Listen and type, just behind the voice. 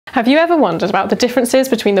Have you ever wondered about the differences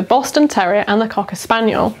between the Boston Terrier and the Cocker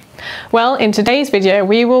Spaniel? Well, in today's video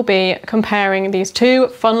we will be comparing these two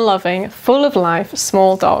fun-loving, full-of-life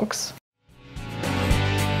small dogs.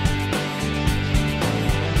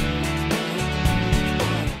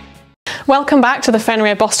 Welcome back to the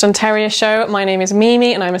Fenrir Boston Terrier Show. My name is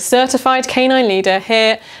Mimi and I'm a certified canine leader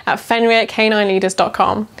here at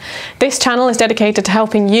FenrirCanineLeaders.com. This channel is dedicated to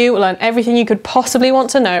helping you learn everything you could possibly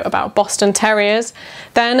want to know about Boston Terriers,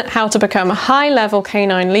 then how to become high-level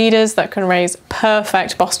canine leaders that can raise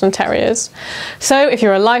perfect Boston Terriers. So if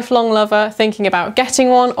you're a lifelong lover thinking about getting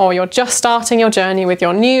one, or you're just starting your journey with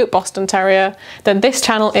your new Boston Terrier, then this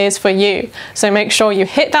channel is for you. So make sure you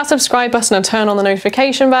hit that subscribe button and turn on the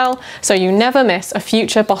notification bell so you never miss a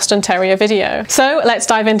future Boston Terrier video. So let's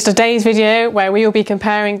dive into today's video where we will be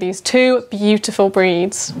comparing these two beautiful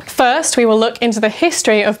breeds. First, we will look into the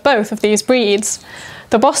history of both of these breeds.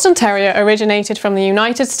 The Boston Terrier originated from the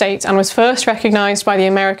United States and was first recognised by the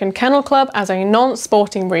American Kennel Club as a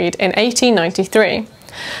non-sporting breed in 1893.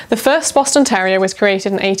 The first Boston Terrier was created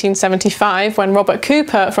in 1875 when Robert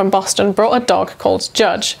Cooper from Boston brought a dog called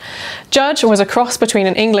Judge. Judge was a cross between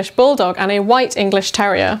an English Bulldog and a White English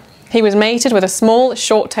Terrier. He was mated with a small,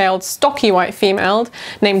 short-tailed, stocky white female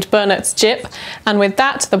named Burnett's Jip, and with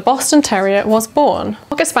that the Boston Terrier was born.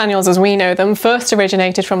 Cocker Spaniels as we know them first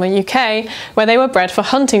originated from the UK, where they were bred for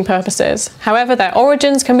hunting purposes. However, their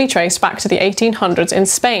origins can be traced back to the 1800s in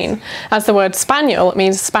Spain, as the word Spaniel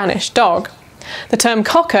means Spanish dog. The term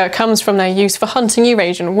Cocker comes from their use for hunting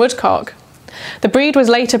Eurasian woodcock. The breed was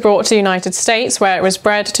later brought to the United States, where it was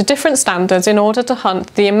bred to different standards in order to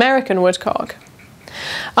hunt the American woodcock.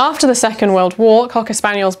 After the Second World War, Cocker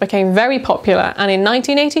Spaniels became very popular, and in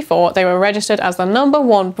 1984 they were registered as the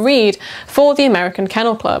 #1 breed for the American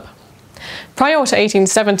Kennel Club. Prior to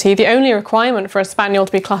 1870, the only requirement for a spaniel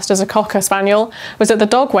to be classed as a Cocker Spaniel was that the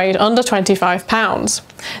dog weighed under 25 pounds.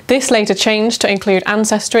 This later changed to include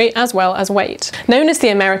ancestry as well as weight. Known as the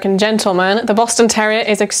American Gentleman, the Boston Terrier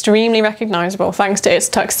is extremely recognisable thanks to its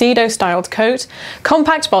tuxedo-styled coat,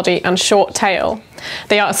 compact body and short tail.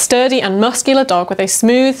 They are a sturdy and muscular dog with a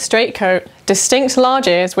smooth, straight coat, distinct large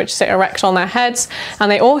ears which sit erect on their heads,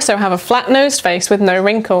 and they also have a flat-nosed face with no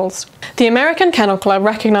wrinkles. The American Kennel Club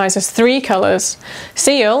recognises 3 colours: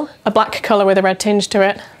 seal, a black colour with a red tinge to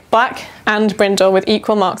it, black, and brindle with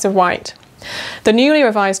equal marks of white. The newly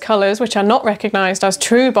revised colours, which are not recognised as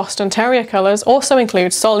true Boston Terrier colours, also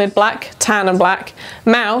include solid black, tan and black,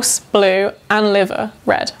 mouse, blue, and liver,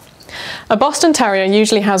 red. A Boston Terrier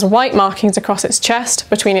usually has white markings across its chest,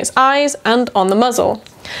 between its eyes and on the muzzle.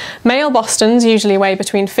 Male Bostons usually weigh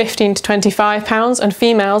between 15 to 25 pounds and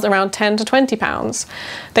females around 10 to 20 pounds.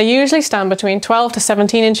 They usually stand between 12 to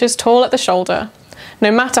 17 inches tall at the shoulder. No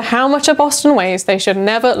matter how much a Boston weighs, they should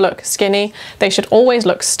never look skinny. They should always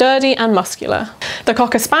look sturdy and muscular. The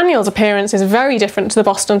Cocker Spaniel's appearance is very different to the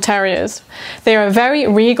Boston Terriers. They are very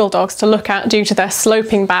regal dogs to look at due to their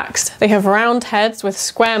sloping backs. They have round heads with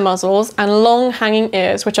square muzzles and long hanging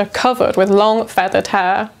ears which are covered with long feathered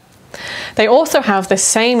hair. They also have this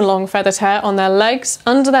same long feathered hair on their legs,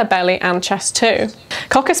 under their belly and chest too.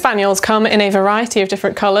 Cocker Spaniels come in a variety of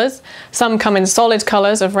different colours. Some come in solid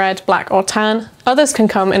colours of red, black or tan. Others can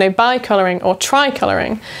come in a bi-colouring or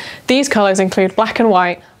tri-colouring. These colours include black and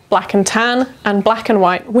white, black and tan, and black and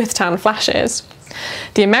white with tan flashes.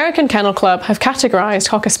 The American Kennel Club have categorised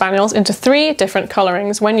Cocker Spaniels into 3 different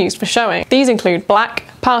colourings when used for showing. These include black,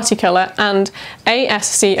 party colour, and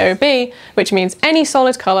ASCOB, which means any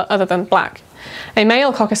solid colour other than black. A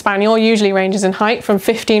male Cocker Spaniel usually ranges in height from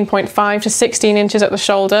 15.5 to 16 inches at the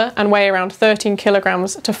shoulder and weigh around 13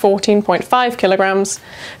 kilograms to 14.5 kilograms.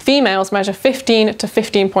 Females measure 15 to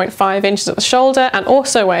 15.5 inches at the shoulder and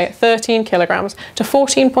also weigh 13 kilograms to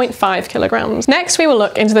 14.5 kilograms. Next, we will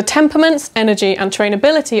look into the temperaments, energy and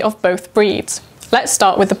trainability of both breeds. Let's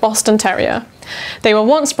start with the Boston Terrier. They were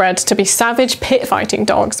once bred to be savage pit-fighting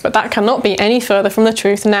dogs, but that cannot be any further from the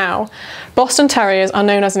truth now. Boston Terriers are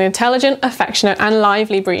known as an intelligent, affectionate and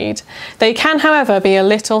lively breed. They can, however, be a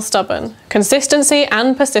little stubborn. Consistency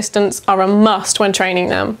and persistence are a must when training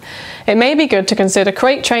them. It may be good to consider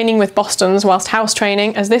crate training with Bostons whilst house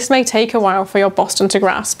training, as this may take a while for your Boston to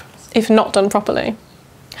grasp, if not done properly.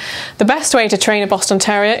 The best way to train a Boston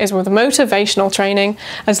Terrier is with motivational training,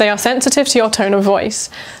 as they are sensitive to your tone of voice.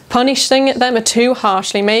 Punishing them too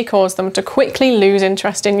harshly may cause them to quickly lose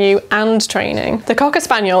interest in you and training. The Cocker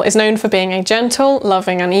Spaniel is known for being a gentle,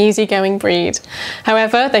 loving and easygoing breed.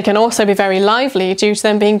 However, they can also be very lively due to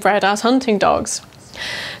them being bred as hunting dogs.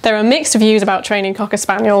 There are mixed views about training Cocker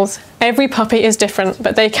Spaniels. Every puppy is different,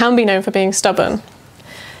 but they can be known for being stubborn.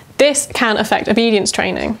 This can affect obedience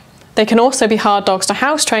training. They can also be hard dogs to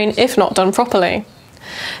house train if not done properly.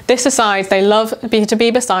 This aside, they love to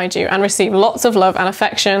be beside you and receive lots of love and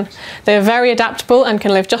affection. They are very adaptable and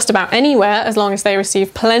can live just about anywhere as long as they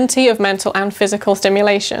receive plenty of mental and physical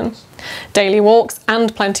stimulation, daily walks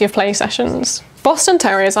and plenty of play sessions. Boston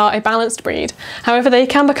Terriers are a balanced breed, however they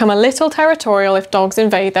can become a little territorial if dogs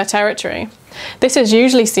invade their territory. This is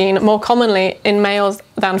usually seen more commonly in males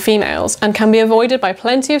than females and can be avoided by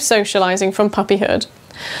plenty of socialising from puppyhood.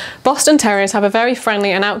 Boston Terriers have a very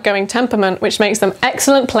friendly and outgoing temperament which makes them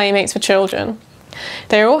excellent playmates for children.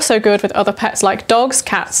 They are also good with other pets like dogs,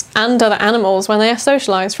 cats and other animals when they are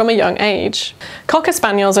socialised from a young age. Cocker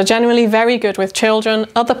Spaniels are generally very good with children,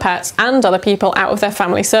 other pets and other people out of their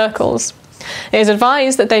family circles. It is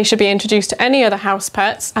advised that they should be introduced to any other house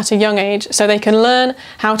pets at a young age so they can learn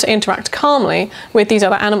how to interact calmly with these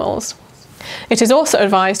other animals. It is also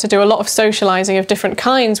advised to do a lot of socialising of different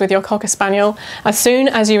kinds with your Cocker Spaniel as soon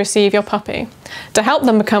as you receive your puppy, to help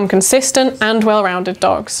them become consistent and well-rounded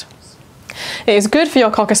dogs. It is good for your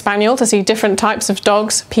Cocker Spaniel to see different types of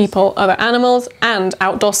dogs, people, other animals and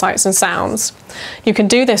outdoor sights and sounds. You can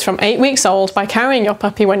do this from 8 weeks old by carrying your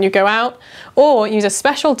puppy when you go out, or use a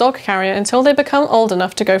special dog carrier until they become old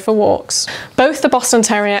enough to go for walks. Both the Boston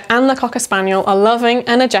Terrier and the Cocker Spaniel are loving,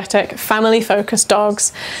 energetic, family-focused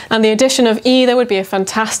dogs, and the addition of either would be a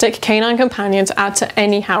fantastic canine companion to add to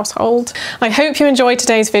any household. I hope you enjoyed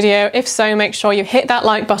today's video. If so, make sure you hit that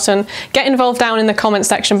like button, get involved down in the comment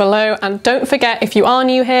section below, and don't forget, if you are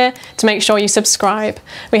new here, to make sure you subscribe.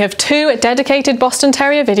 We have 2 dedicated Boston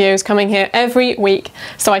Terrier videos coming here every week,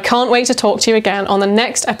 so I can't wait to talk to you again on the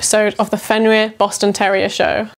next episode of the Fenrir Boston Terrier Show.